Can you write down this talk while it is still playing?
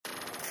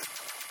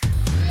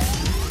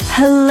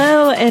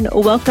Hello and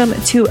welcome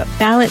to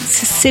Balance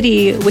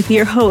City with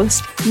your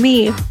host,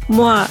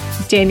 moi,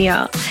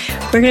 Danielle.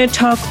 We're going to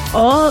talk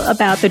all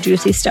about the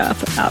juicy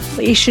stuff, about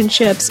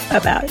relationships,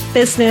 about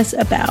business,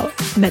 about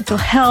mental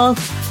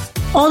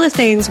health, all the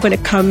things when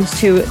it comes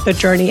to the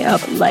journey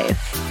of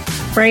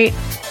life, right?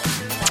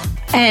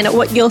 And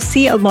what you'll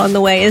see along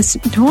the way is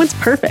no one's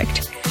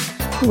perfect.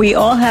 We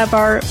all have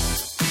our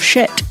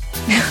shit,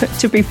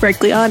 to be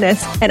frankly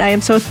honest. And I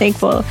am so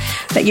thankful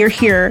that you're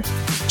here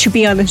to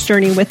be on this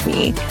journey with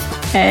me.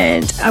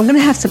 And I'm going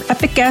to have some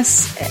epic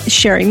guests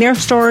sharing their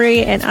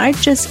story. And I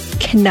just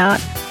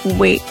cannot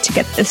wait to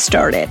get this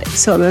started.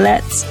 So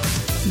let's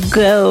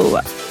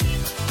go.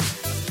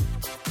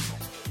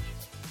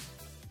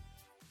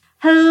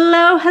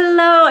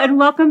 Hello, and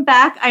welcome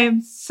back. I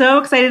am so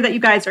excited that you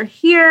guys are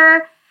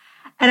here.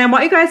 And I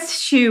want you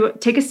guys to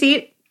take a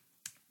seat.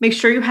 Make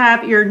sure you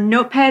have your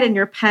notepad and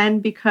your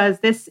pen because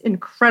this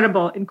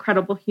incredible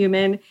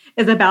human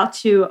is about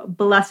to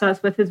bless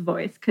us with his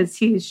voice because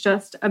he's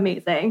just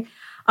amazing.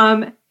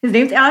 His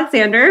name's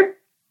Alexander.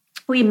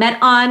 We met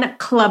on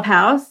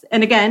Clubhouse.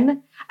 And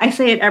again, I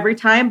say it every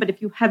time, but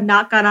if you have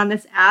not got on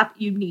this app,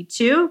 you need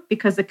to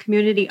because the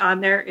community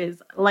on there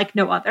is like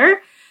no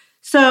other.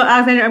 So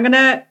Alexander, I'm going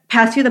to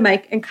pass you the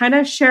mic and kind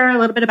of share a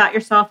little bit about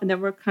yourself, and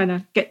then we'll kind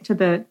of get to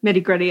the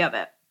nitty gritty of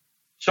it.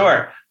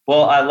 Sure.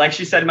 Well, like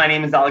she said, my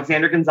name is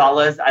Alexander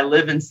Gonzalez. I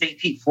live in St.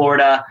 Pete,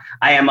 Florida.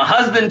 I am a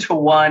husband to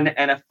one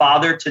and a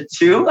father to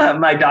two.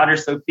 My daughter,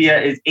 Sophia,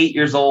 is 8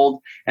 years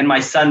old, and my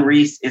son,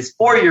 Reese, is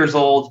 4 years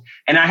old.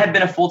 And I have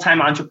been a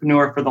full-time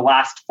entrepreneur for the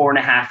last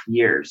 4.5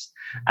 years.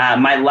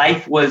 My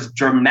life was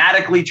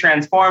dramatically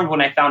transformed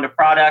when I found a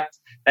product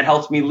that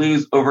helped me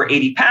lose over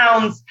 80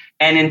 pounds,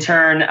 and in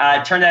turn,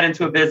 turned that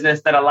into a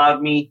business that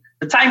allowed me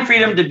the time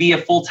freedom to be a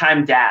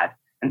full-time dad.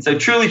 And so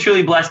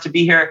truly blessed to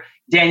be here,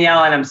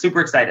 Danielle, and I'm super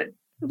excited.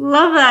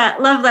 Love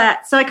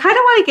that. So I kind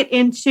of want to get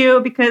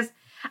into, because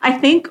I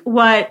think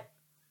what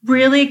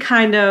really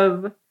kind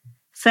of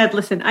said,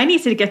 listen, I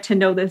need to get to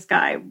know this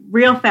guy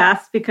real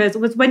fast, because it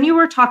was when you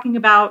were talking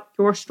about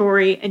your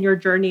story and your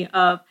journey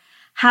of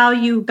how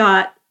you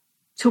got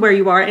to where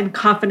you are and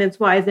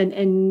confidence-wise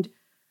and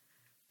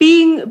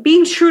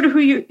being true to who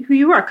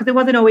you are, because it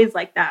wasn't always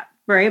like that,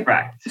 right?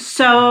 Right.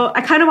 So I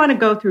kind of want to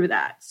go through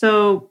that.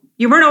 So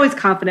you weren't always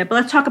confident, but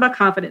let's talk about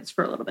confidence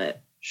for a little bit.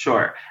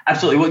 Sure.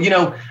 Absolutely.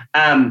 Well,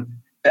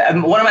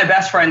 one of my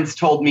best friends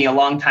told me a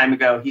long time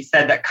ago, he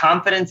said that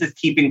confidence is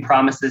keeping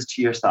promises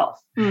to yourself.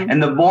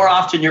 And the more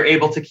often you're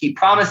able to keep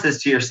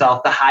promises to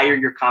yourself, the higher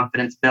your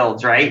confidence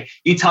builds, right?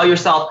 You tell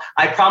yourself,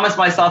 I promise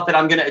myself that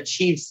I'm going to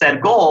achieve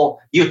said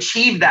goal. You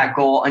achieve that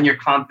goal and your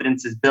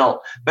confidence is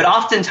built. But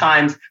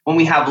oftentimes when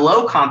we have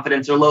low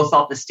confidence or low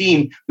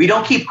self-esteem, we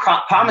don't keep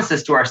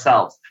promises to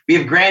ourselves. We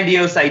have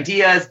grandiose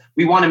ideas.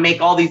 We want to make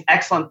all these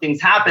excellent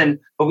things happen,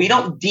 but we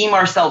don't deem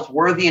ourselves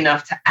worthy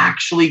enough to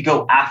actually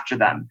go after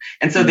them.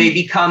 And so they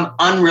become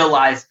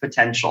unrealized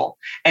potential.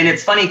 And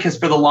it's funny because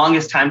for the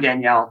longest time,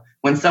 Danielle,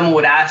 when someone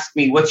would ask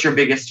me, what's your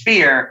biggest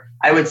fear?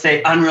 I would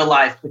say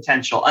unrealized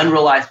potential.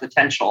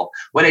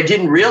 What I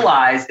didn't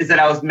realize is that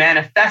I was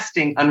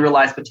manifesting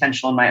unrealized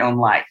potential in my own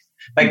life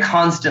by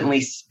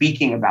constantly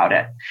speaking about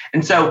it.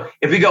 And so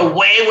if we go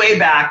way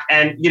back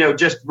and,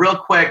 just real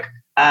quick,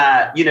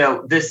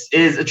 this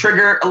is a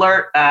trigger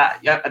alert.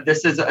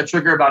 This is a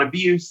trigger about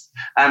abuse.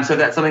 So if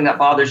that's something that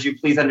bothers you,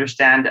 please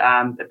understand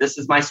that this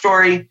is my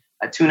story.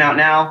 Tune out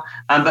now.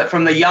 But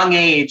from the young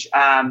age,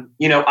 I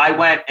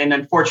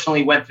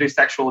unfortunately went through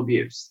sexual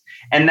abuse.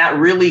 And that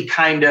really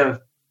kind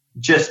of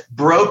just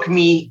broke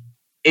me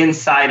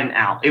inside and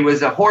out. It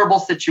was a horrible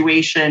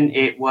situation.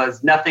 It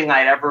was nothing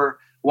I'd ever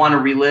want to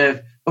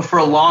relive. But for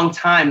a long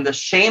time, the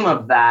shame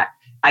of that,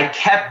 I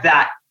kept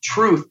that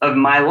truth of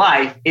my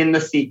life in the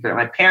secret.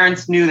 My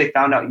parents knew, they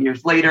found out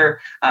years later.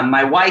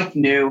 My wife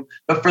knew,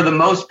 but for the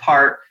most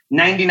part,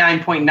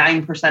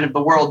 99.9% of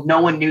the world,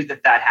 no one knew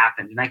that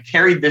happened. And I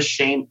carried this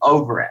shame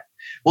over it.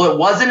 Well, it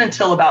wasn't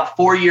until about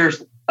 4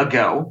 years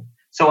ago.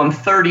 So I'm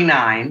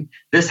 39.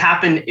 This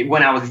happened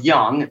when I was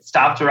young. It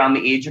stopped around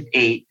the age of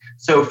 8.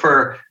 So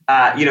for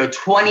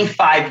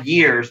 25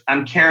 years,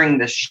 I'm carrying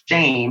this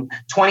shame.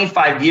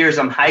 25 years,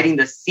 I'm hiding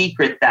the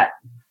secret that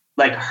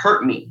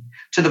hurt me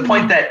to the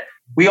point that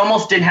we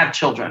almost didn't have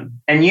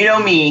children. And you know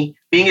me,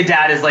 being a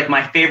dad is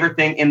my favorite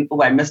thing.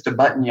 I missed a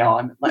button,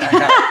 y'all.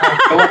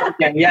 I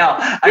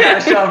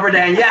gotta show up for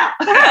Danielle.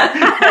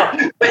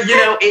 But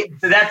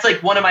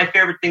that's one of my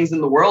favorite things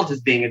in the world is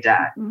being a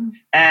dad.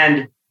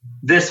 And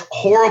this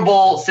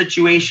horrible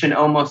situation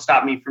almost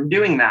stopped me from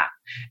doing that.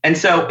 And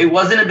so it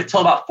wasn't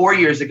until about 4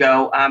 years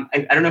ago.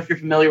 I don't know if you're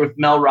familiar with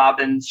Mel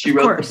Robbins. She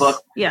wrote the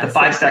book, The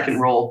 5-Second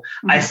Rule.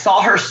 I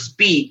saw her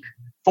speak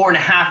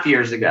 4.5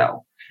 years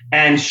ago.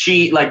 And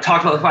she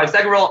talked about the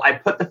 5-second rule. I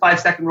put the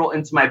 5-second rule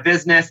into my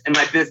business and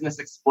my business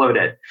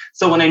exploded.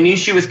 So when I knew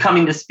she was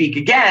coming to speak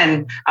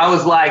again, I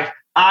was like,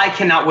 I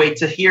cannot wait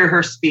to hear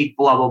her speak,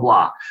 blah, blah,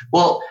 blah.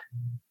 Well,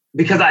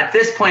 because at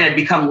this point I'd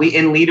become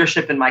in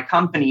leadership in my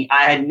company,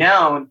 I had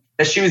known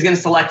that she was going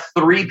to select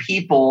 3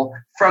 people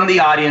from the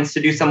audience to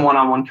do some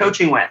one-on-one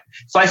coaching with.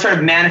 So I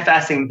started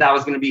manifesting that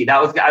was going to be,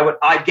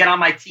 I'd get on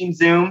my team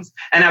Zooms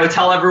and I would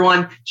tell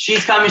everyone,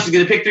 she's coming, she's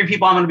going to pick 3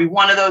 people. I'm going to be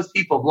one of those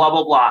people, blah,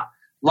 blah, blah.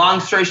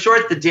 Long story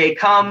short, the day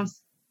comes,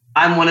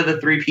 I'm one of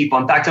the 3 people.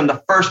 In fact, I'm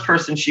the first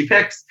person she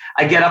picks.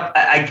 I get up,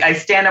 I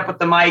stand up with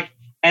the mic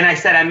and I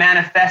said, I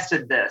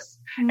manifested this.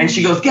 And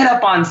she goes, get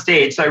up on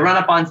stage. So I run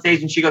up on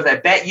stage and she goes, I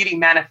bet you didn't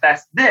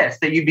manifest this,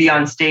 that you'd be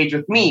on stage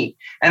with me.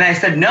 And I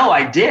said, no,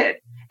 I did.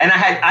 And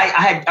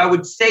I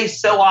would say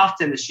so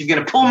often that she's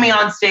going to pull me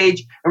on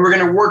stage and we're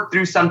going to work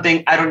through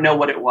something. I don't know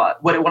what it was,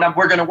 we're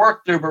going to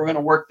work through, but we're going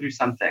to work through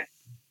something.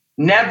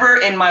 Never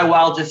in my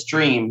wildest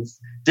dreams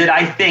did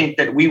I think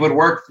that we would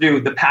work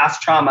through the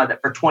past trauma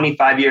that for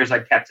 25 years I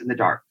kept in the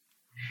dark.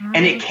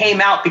 And it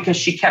came out because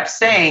she kept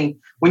saying,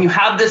 when you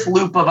have this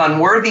loop of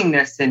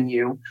unworthiness in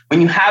you,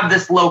 when you have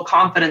this low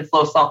confidence,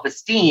 low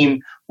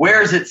self-esteem,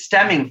 where is it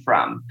stemming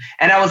from?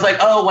 And I was like,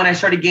 oh, when I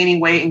started gaining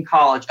weight in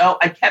college,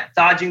 I kept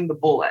dodging the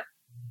bullet,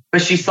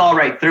 but she saw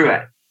right through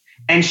it.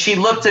 And she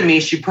looked at me,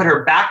 she put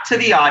her back to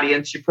the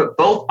audience, she put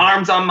both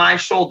arms on my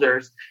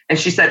shoulders, and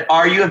she said,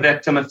 are you a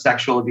victim of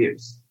sexual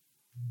abuse?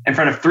 In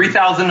front of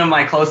 3,000 of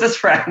my closest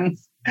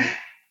friends.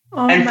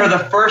 And for the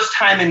first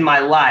time in my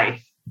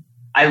life,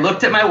 I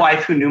looked at my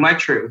wife who knew my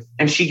truth,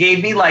 and she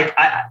gave me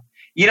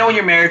when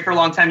you're married for a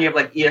long time, you have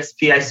like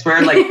ESP, I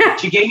swear,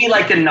 she gave me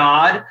like a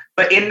nod,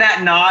 but in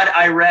that nod,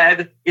 I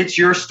read, it's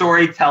your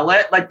story, tell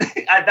it. Like,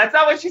 that's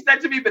not what she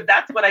said to me, but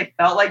that's what I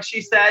felt like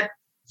she said.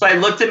 So I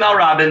looked at Mel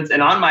Robbins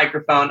and on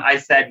microphone, I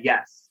said,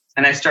 yes.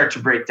 And I start to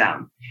break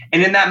down.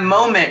 And in that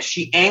moment,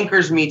 she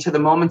anchors me to the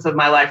moments of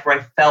my life where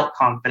I felt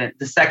confident.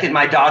 The second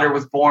my daughter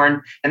was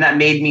born, and that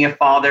made me a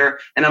father.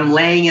 And I'm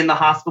laying in the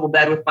hospital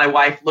bed with my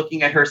wife,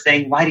 looking at her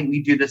saying, why didn't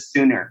we do this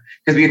sooner?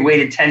 Because we had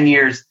waited 10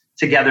 years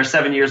together,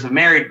 7 years of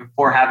married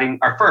before having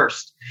our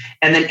first.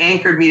 And then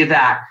anchored me to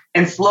that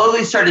and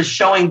slowly started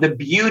showing the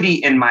beauty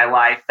in my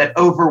life that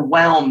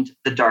overwhelmed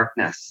the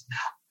darkness.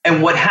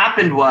 And what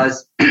happened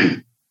was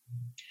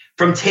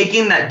from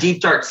taking that deep,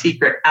 dark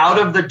secret out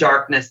of the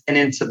darkness and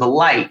into the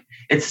light,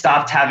 it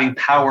stopped having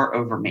power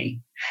over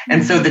me.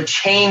 And so the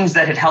chains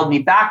that had held me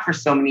back for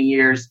so many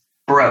years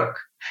broke.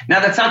 Now,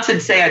 that's not to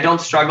say I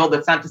don't struggle.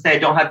 That's not to say I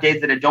don't have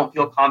days that I don't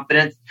feel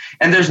confident.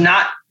 And there's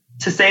not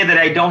to say that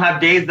I don't have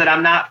days that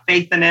I'm not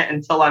faithing it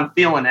until I'm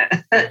feeling it,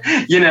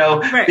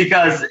 right.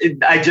 Because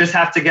I just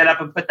have to get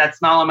up and put that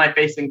smile on my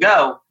face and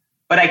go.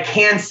 But I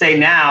can say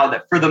now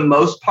that for the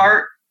most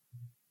part,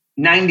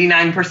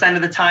 99%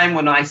 of the time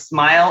when I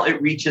smile,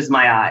 it reaches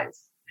my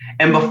eyes.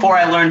 And before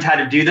I learned how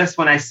to do this,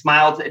 when I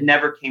smiled, it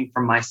never came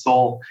from my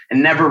soul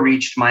and never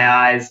reached my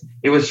eyes.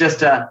 It was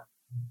just and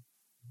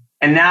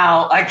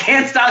now I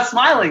can't stop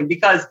smiling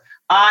because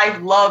I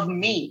love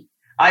me.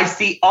 I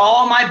see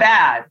all my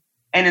bad.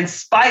 And in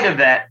spite of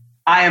it,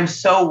 I am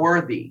so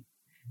worthy.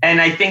 And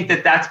I think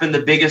that that's been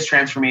the biggest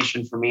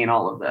transformation for me in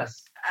all of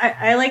this.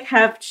 I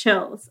have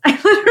chills. I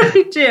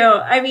literally do.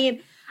 I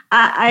mean,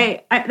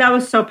 I that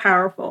was so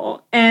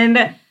powerful.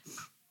 And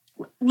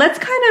let's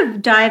kind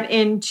of dive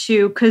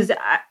into, because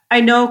I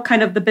know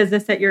kind of the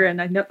business that you're in.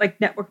 I know like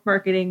network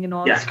marketing and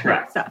all that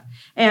kind of stuff.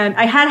 And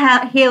I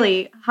had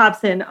Haley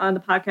Hobson on the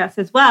podcast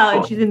as well,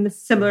 and she's in this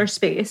similar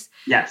space.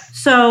 Yes.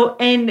 So,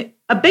 and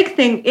a big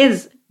thing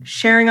is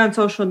sharing on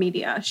social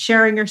media,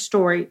 sharing your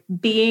story,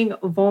 being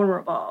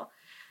vulnerable.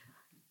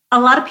 A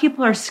lot of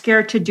people are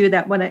scared to do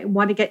that when I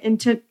want to get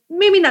into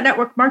maybe not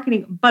network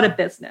marketing, but a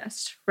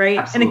business, right?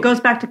 Absolutely. And it goes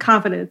back to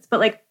confidence. But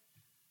like,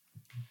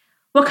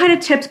 what kind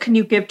of tips can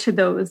you give to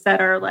those that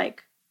are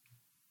like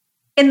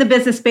in the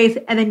business space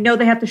and they know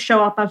they have to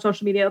show up on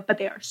social media, but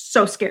they are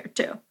so scared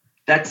to?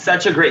 That's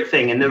such a great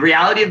thing. And the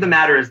reality of the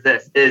matter is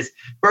this, is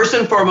first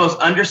and foremost,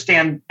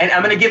 understand, and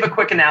I'm going to give a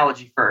quick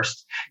analogy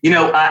first. When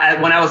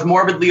I was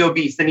morbidly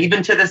obese, and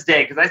even to this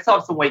day, because I still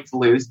have some weight to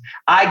lose,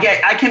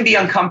 I can be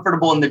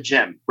uncomfortable in the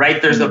gym,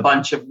 right? There's a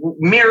bunch of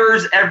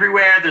mirrors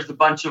everywhere. There's a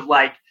bunch of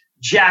like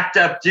jacked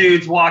up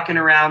dudes walking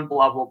around,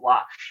 blah, blah,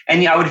 blah.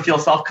 And I would feel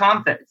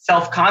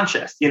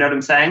self-conscious. You know what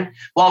I'm saying?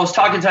 Well, I was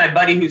talking to my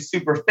buddy who's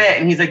super fit,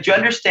 and he's like, do you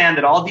understand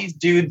that all these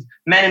dudes,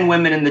 men and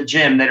women in the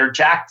gym that are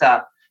jacked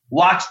up,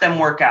 watch them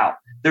work out.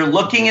 They're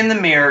looking in the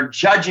mirror,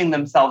 judging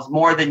themselves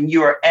more than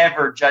you are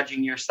ever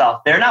judging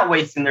yourself. They're not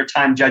wasting their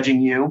time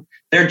judging you.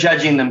 They're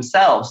judging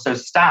themselves. So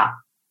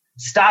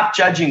stop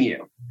judging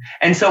you.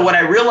 And so what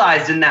I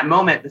realized in that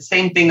moment, the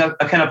same thing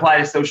can apply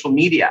to social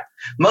media.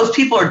 Most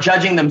people are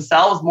judging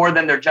themselves more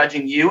than they're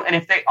judging you. And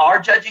if they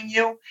are judging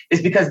you,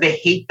 it's because they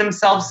hate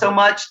themselves so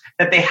much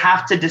that they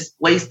have to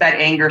displace that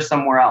anger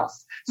somewhere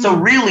else. So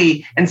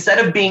really, instead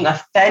of being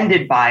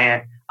offended by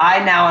it,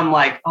 I now am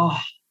like, oh,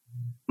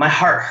 my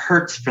heart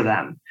hurts for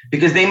them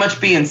because they must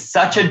be in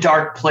such a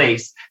dark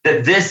place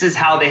that this is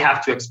how they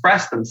have to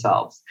express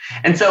themselves.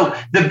 And so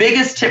the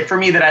biggest tip for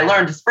me that I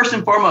learned is, first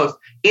and foremost,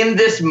 in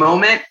this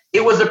moment,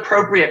 it was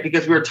appropriate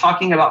because we were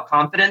talking about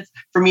confidence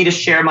for me to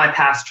share my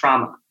past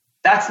trauma.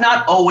 That's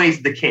not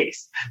always the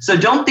case. So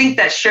don't think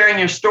that sharing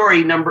your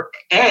story, number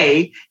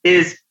A,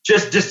 is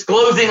just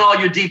disclosing all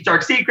your deep,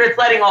 dark secrets,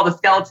 letting all the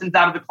skeletons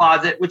out of the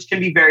closet, which can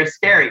be very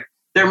scary.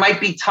 There might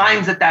be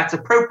times that that's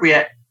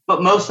appropriate,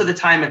 but most of the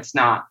time it's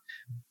not.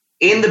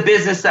 In the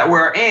business that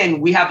we're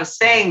in, we have a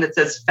saying that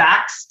says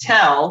facts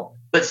tell,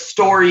 but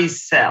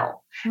stories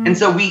sell. And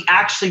so we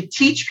actually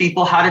teach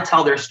people how to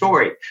tell their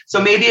story. So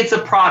maybe it's a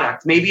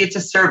product, maybe it's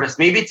a service,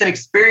 maybe it's an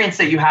experience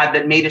that you had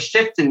that made a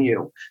shift in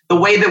you. The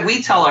way that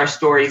we tell our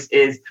stories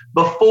is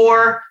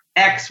before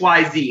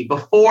XYZ,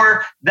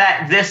 before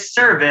this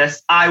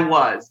service, I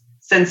was.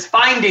 Since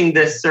finding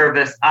this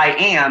service, I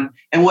am.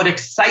 And what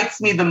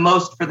excites me the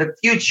most for the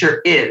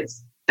future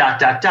is ...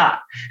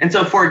 And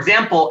so, for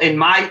example, in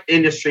my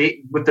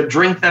industry, with the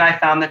drink that I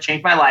found that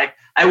changed my life,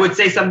 I would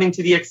say something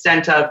to the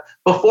extent of,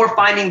 before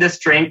finding this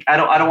drink, I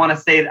don't want to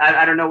say,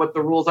 I don't know what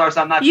the rules are,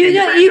 so I'm not saying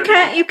you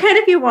can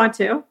if you want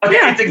to. Okay,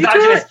 yeah, it's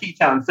exogenous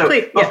ketones. So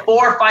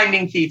before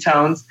finding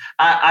ketones,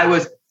 I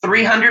was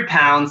 300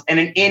 pounds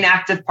and an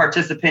inactive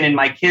participant in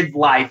my kid's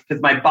life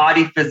because my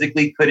body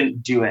physically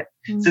couldn't do it.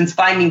 Since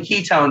finding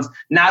ketones,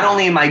 not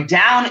only am I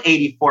down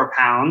 84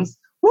 pounds,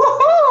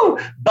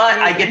 woohoo! But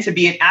I get to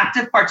be an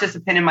active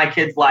participant in my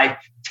kid's life,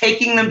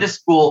 taking them to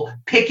school,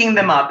 picking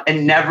them up,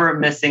 and never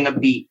missing a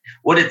beat.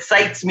 What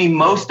excites me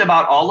most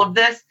about all of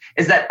this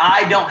is that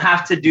I don't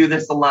have to do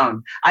this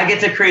alone. I get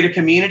to create a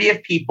community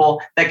of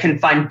people that can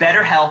find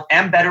better health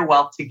and better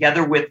wealth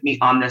together with me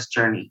on this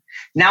journey.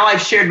 Now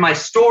I've shared my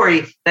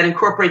story that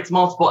incorporates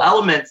multiple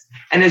elements.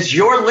 And as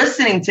you're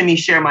listening to me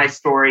share my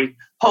story,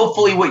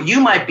 hopefully what you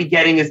might be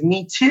getting is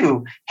me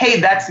too. Hey,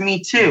 that's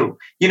me too.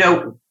 You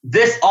know,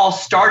 this all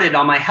started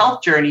on my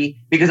health journey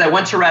because I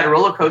went to ride a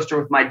roller coaster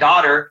with my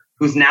daughter,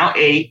 who's now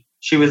 8.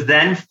 She was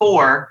then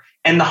 4,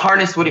 and the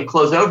harness wouldn't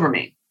close over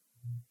me.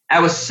 I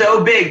was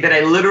so big that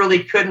I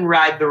literally couldn't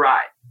ride the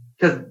ride,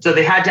 so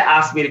they had to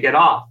ask me to get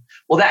off.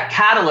 Well, that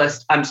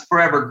catalyst I'm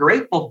forever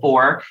grateful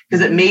for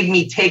because it made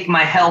me take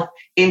my health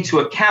into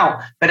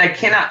account. But I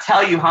cannot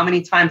tell you how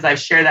many times I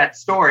share that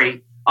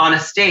story on a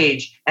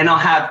stage and I'll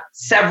have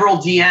several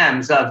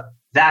DMs of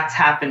that's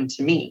happened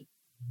to me.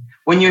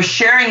 When you're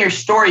sharing your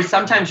story,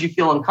 sometimes you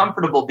feel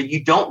uncomfortable, but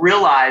you don't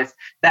realize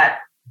that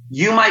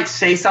you might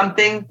say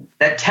something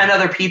that 10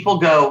 other people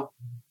go,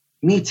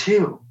 me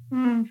too.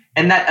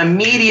 And that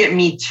immediate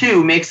me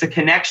too makes a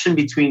connection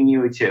between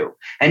you two.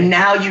 And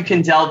now you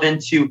can delve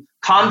into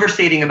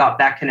conversating about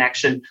that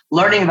connection,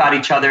 learning about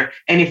each other.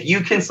 And if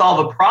you can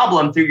solve a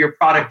problem through your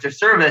product or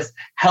service,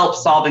 help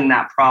solving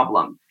that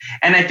problem.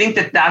 And I think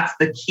that that's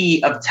the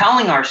key of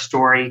telling our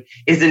story,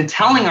 is in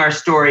telling our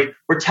story,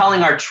 we're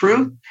telling our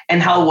truth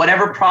and how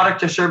whatever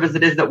product or service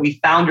it is that we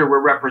found or we're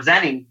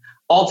representing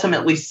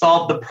ultimately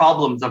solve the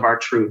problems of our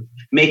truth,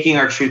 making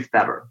our truth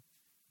better.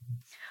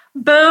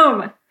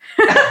 Boom.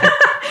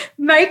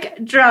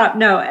 Mic drop.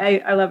 No,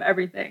 I love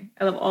everything.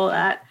 I love all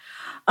that.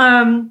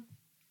 One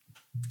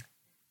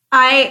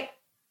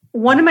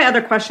of my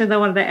other questions I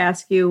wanted to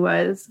ask you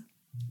was,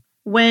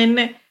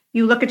 when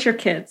you look at your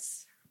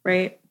kids,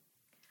 right?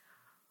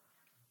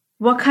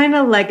 What kind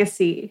of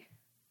legacy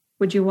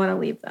would you want to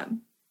leave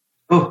them?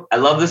 Oh, I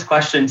love this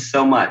question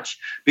so much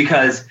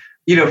because,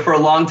 you know, for a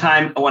long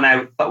time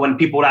when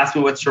people would ask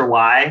me what's your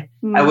why,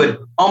 I would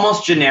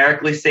almost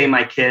generically say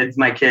my kids,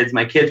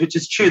 which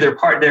is true.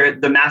 They're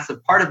the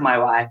massive part of my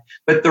why.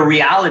 But the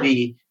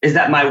reality is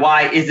that my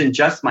why isn't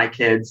just my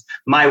kids.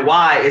 My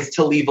why is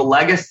to leave a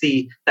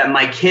legacy that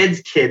my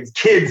kids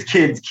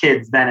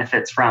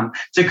benefits from,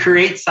 to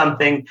create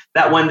something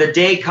that when the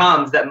day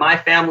comes that my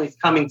family's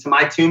coming to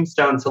my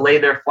tombstone to lay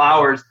their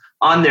flowers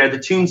on there, the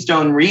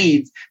tombstone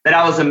reads that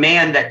I was a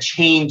man that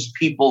changed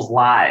people's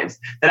lives,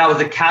 that I was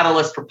a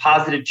catalyst for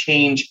positive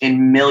change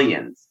in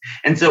millions.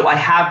 And so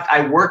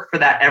I work for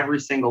that every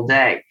single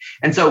day.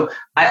 And so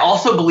I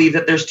also believe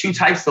that there's 2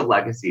 types of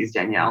legacies,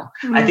 Danielle.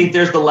 I think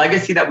there's the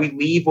legacy that we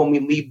leave when we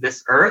leave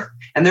this earth,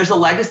 and there's a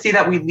legacy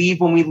that we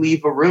leave when we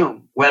leave a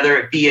room, whether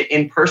it be an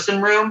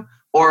in-person room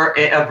or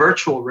a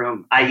virtual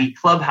room, i.e.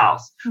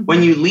 Clubhouse.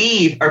 When you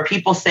leave, are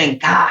people saying,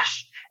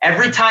 gosh,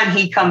 every time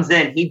he comes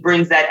in, he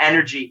brings that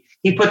energy.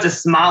 He puts a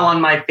smile on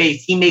my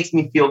face. He makes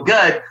me feel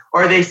good.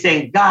 Or are they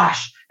saying,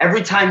 gosh,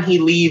 every time he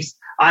leaves,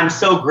 I'm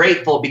so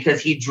grateful because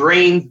he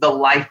drains the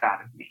life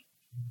out of me.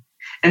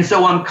 And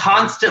so I'm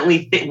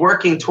constantly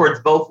working towards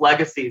both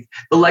legacies,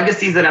 the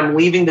legacies that I'm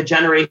leaving the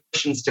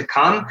generations to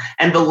come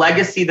and the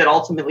legacy that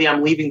ultimately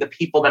I'm leaving the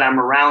people that I'm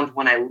around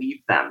when I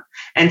leave them.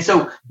 And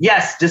so,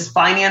 yes, does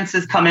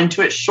finances come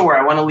into it? Sure.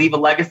 I want to leave a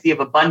legacy of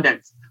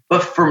abundance.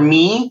 But for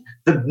me,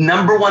 the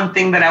number one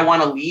thing that I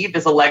want to leave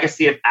is a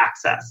legacy of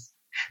access.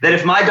 That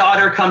if my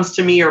daughter comes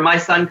to me or my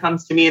son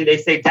comes to me and they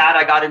say, Dad,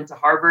 I got into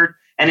Harvard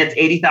and it's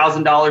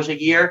 $80,000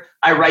 a year,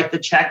 I write the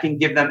check and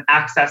give them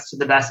access to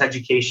the best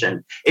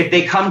education. If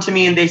they come to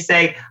me and they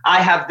say,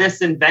 I have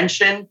this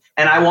invention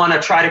and I want to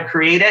try to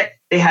create it,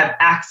 they have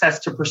access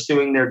to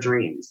pursuing their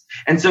dreams.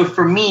 And so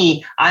for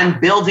me, I'm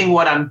building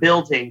what I'm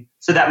building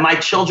so that my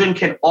children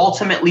can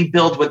ultimately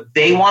build what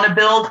they want to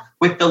build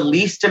with the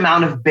least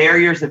amount of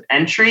barriers of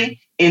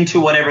entry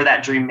into whatever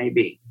that dream may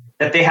be,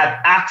 that they have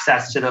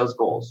access to those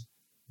goals.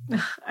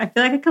 I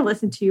feel like I could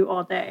listen to you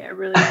all day. I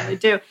really, really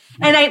do.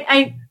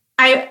 And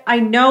I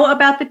know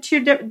about the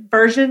two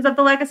versions of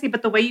the legacy,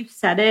 but the way you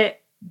said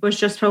it was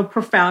just so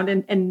profound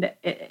and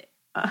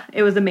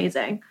it was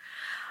amazing.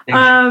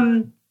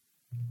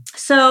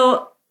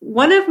 So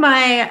one of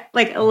my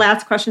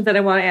last questions that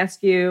I want to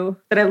ask you,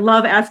 that I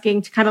love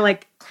asking to kind of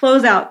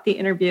close out the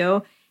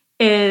interview,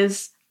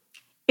 is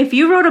if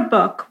you wrote a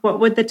book, what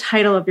would the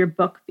title of your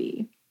book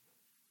be?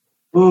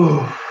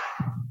 Ooh.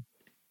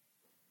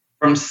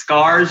 From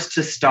Scars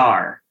to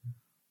Star.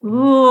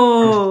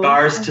 Ooh. From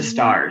Scars to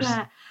Stars.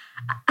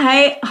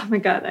 Oh my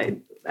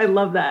God, I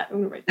love that.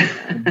 I'm gonna write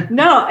that down.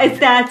 No,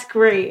 that's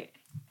great.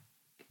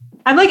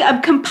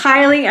 I'm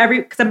compiling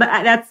because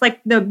that's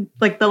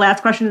the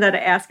last question that I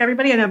ask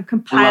everybody, and I'm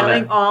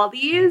compiling all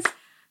these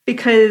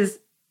because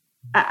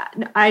how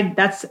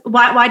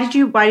did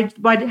you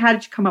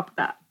come up with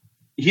that?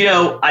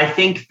 I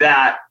think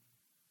that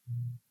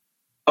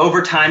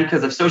over time,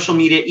 because of social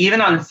media, even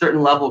on a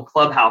certain level,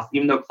 Clubhouse,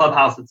 even though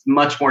Clubhouse it's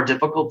much more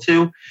difficult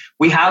to,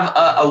 we have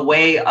a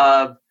way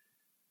of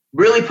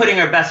really putting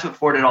our best foot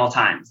forward at all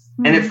times.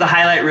 Mm-hmm. And it's the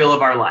highlight reel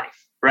of our life.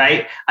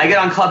 Right? I get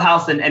on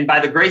Clubhouse and by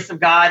the grace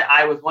of God,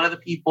 I'm one of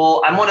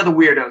the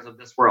weirdos of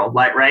this world.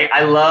 Right?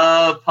 I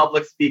love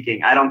public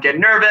speaking. I don't get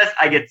nervous.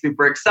 I get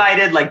super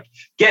excited.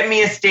 Get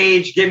me a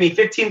stage, give me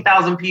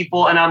 15,000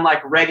 people and I'm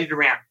ready to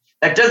ramp.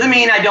 That doesn't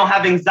mean I don't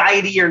have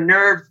anxiety or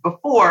nerves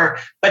before,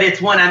 but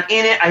it's when I'm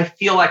in it, I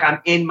feel like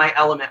I'm in my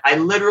element.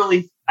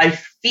 I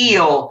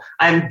feel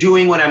I'm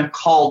doing what I'm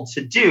called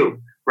to do.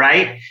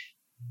 Right?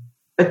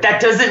 But that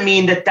doesn't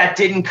mean that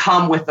didn't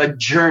come with a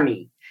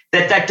journey.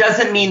 That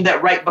doesn't mean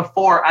that right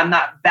before I'm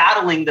not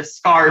battling the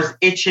scars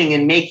itching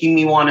and making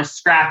me want to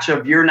scratch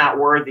of you're not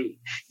worthy.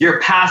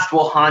 Your past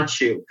will haunt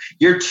you.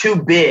 You're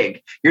too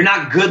big. You're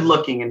not good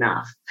looking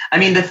enough. I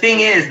mean, the thing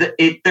is that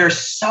there's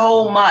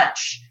so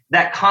much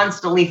that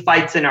constantly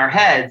fights in our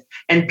heads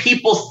and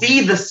people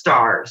see the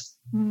stars,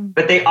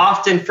 but they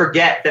often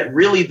forget that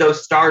really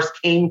those stars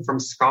came from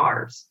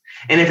scars.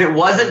 And if it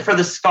wasn't for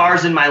the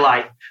scars in my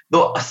life,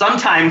 the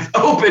sometimes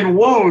open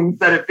wounds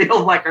that it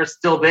feels like are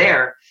still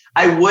there,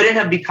 I wouldn't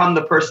have become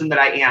the person that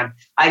I am.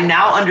 I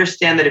now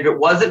understand that if it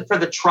wasn't for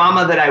the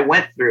trauma that I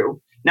went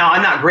through, now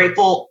I'm not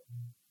grateful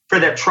for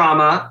that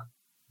trauma.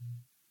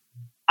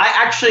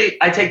 I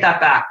take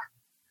that back.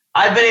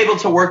 I've been able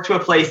to work to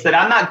a place that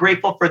I'm not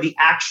grateful for the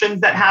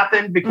actions that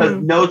happened because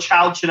no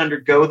child should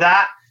undergo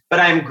that, but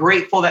I'm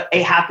grateful that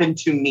it happened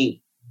to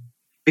me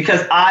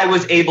because I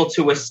was able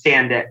to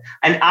withstand it.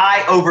 And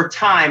I, over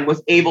time,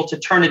 was able to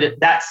turn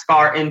that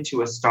scar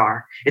into a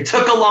star. It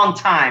took a long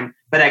time,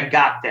 but I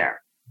got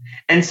there.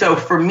 And so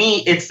for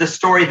me, it's the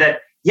story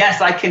that,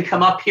 yes, I can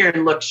come up here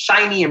and look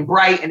shiny and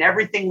bright and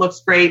everything looks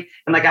great.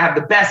 And I have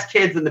the best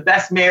kids and the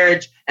best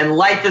marriage and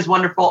life is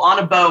wonderful on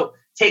a boat,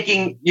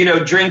 taking,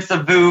 drinks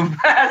of Veuve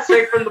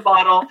straight from the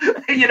bottle.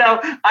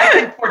 I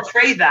can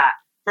portray that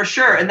for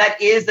sure. And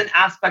that is an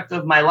aspect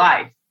of my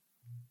life.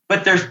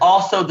 But there's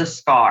also the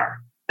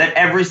scar that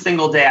every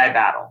single day I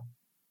battle.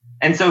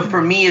 And so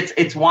for me,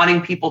 it's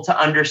wanting people to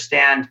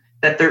understand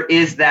that there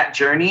is that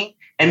journey.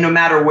 And no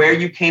matter where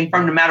you came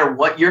from, no matter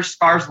what your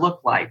scars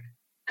look like,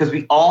 because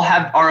we all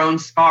have our own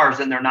scars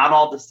and they're not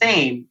all the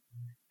same,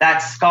 that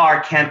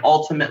scar can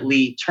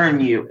ultimately turn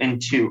you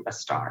into a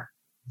star.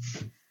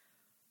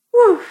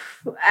 Whew.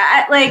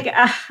 I'm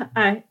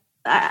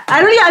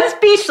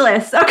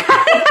speechless. Okay.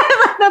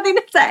 I have nothing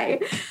to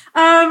say.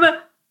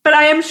 But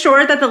I am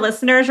sure that the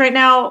listeners right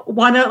now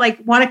want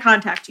to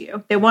contact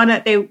you. They want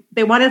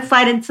to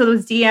slide into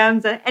those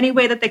DMs any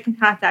way that they can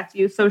contact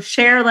you. So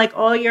share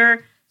all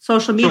your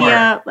social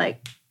media, Sure.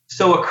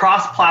 So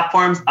across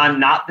platforms, I'm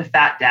Not the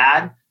Fat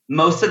Dad.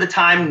 Most of the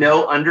time,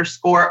 no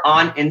underscore.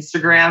 On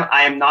Instagram,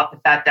 I am Not the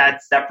Fat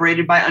Dad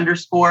separated by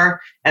underscore.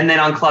 And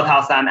then on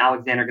Clubhouse, I'm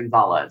Alexander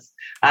Gonzalez.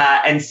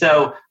 And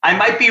so I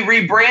might be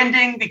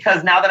rebranding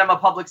because now that I'm a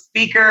public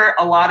speaker,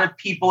 a lot of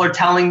people are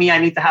telling me I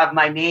need to have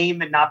my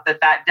name and Not the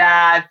Fat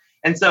Dad.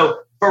 And so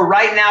for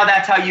right now,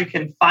 that's how you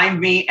can find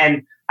me.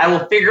 And I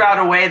will figure out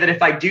a way that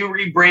if I do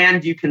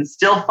rebrand, you can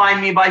still find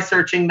me by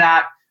searching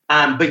that.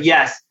 But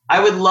yes,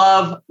 I would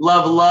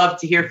love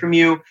to hear from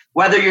you,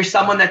 whether you're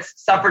someone that's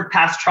suffered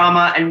past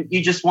trauma and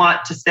you just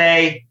want to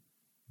say,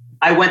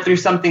 I went through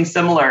something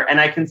similar and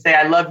I can say,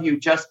 I love you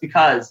just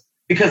because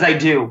I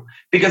do.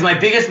 Because my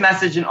biggest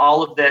message in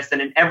all of this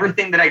and in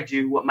everything that I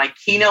do, what my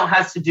keynote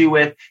has to do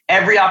with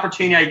every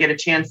opportunity I get a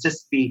chance to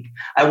speak,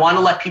 I want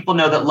to let people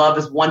know that love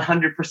is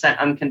 100%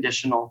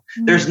 unconditional.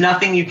 Mm-hmm. There's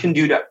nothing you can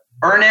do to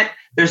earn it.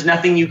 There's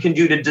nothing you can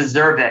do to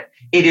deserve it.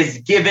 It is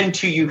given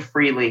to you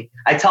freely.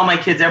 I tell my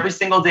kids every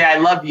single day, I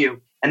love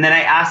you. And then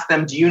I ask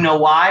them, do you know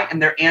why?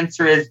 And their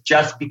answer is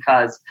just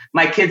because.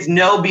 My kids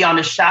know beyond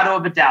a shadow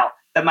of a doubt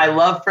that my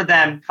love for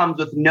them comes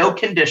with no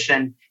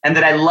condition and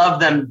that I love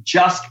them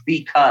just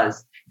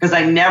because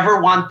I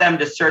never want them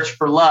to search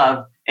for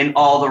love in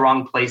all the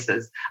wrong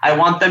places. I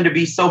want them to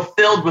be so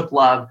filled with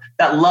love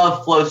that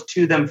love flows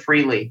to them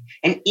freely.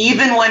 And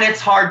even when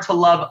it's hard to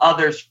love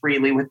others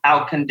freely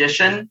without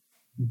condition,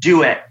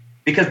 do it.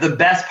 because the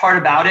best part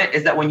about it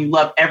is that when you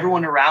love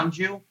everyone around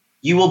you,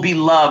 you will be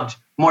loved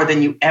more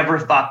than you ever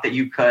thought that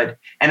you could.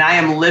 And I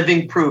am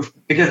living proof,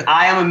 because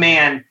I am a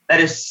man that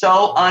is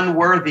so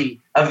unworthy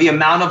of the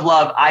amount of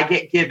love I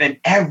get given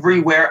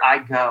everywhere I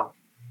go.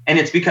 And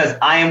it's because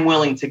I am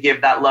willing to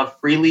give that love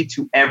freely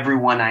to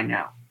everyone I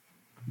know.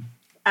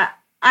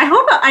 I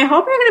hope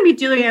you're going to be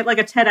doing it like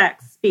a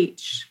TEDx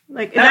speech.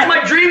 Like that's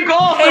my dream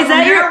goal. Is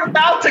that your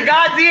mouth to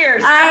God's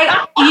ears?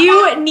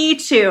 You need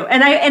to,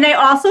 and I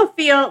also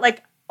feel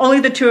like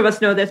only the two of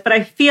us know this, but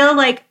I feel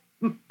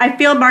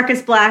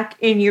Marcus Black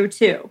in you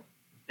too.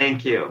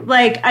 Thank you.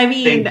 Like, I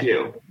mean, thank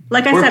you.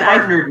 Like I We're said,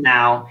 partnered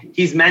now.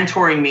 He's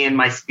mentoring me in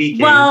my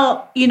speaking.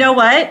 Well, you know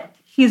what?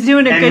 He's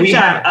doing a good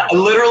job. Have,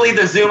 literally,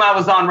 the Zoom I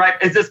was on. Right?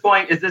 Is this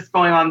going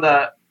on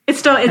the? It's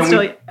still.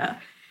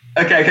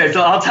 Okay.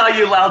 So I'll tell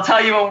you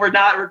when we're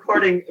not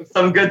recording,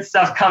 some good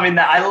stuff coming.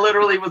 That I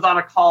literally was on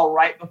a call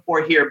right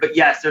before here. But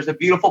yes, there's a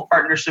beautiful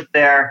partnership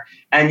there,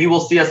 and you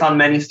will see us on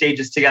many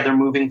stages together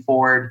moving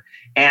forward.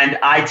 And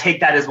I take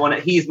that as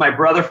he's my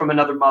brother from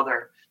another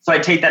mother. So I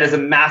take that as a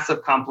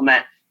massive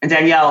compliment. And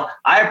Danielle,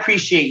 I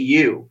appreciate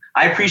you.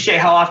 I appreciate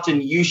how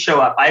often you show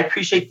up. I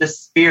appreciate the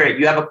spirit.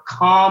 You have a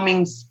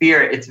calming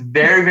spirit. It's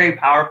very, very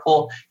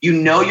powerful. You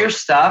know your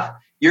stuff.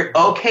 You're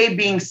okay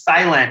being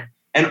silent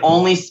and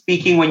only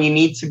speaking when you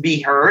need to be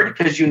heard,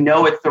 because you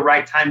know it's the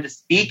right time to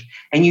speak,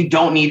 and you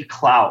don't need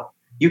clout.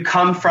 You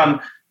come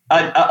from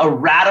a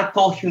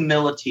radical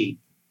humility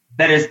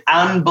that is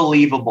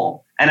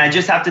unbelievable. And I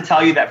just have to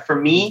tell you that for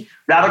me,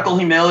 radical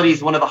humility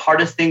is one of the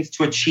hardest things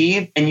to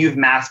achieve, and you've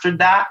mastered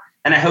that.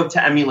 And I hope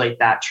to emulate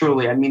that.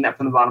 Truly, I mean that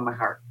from the bottom of my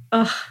heart.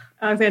 Oh,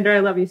 Alexander, I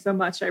love you so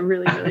much. I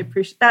really, really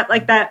appreciate that.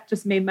 Like, that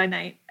just made my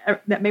night.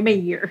 That made my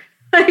year.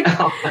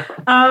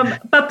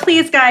 But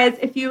please, guys,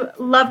 if you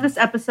love this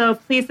episode,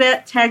 please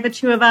tag the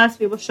two of us.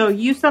 We will show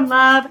you some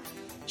love,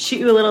 shoot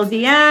you a little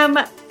DM.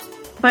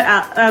 But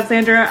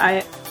Alexander,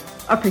 I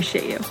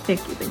appreciate you.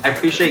 Thank you. I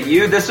appreciate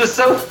you. This was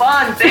so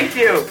fun. Thank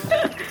you.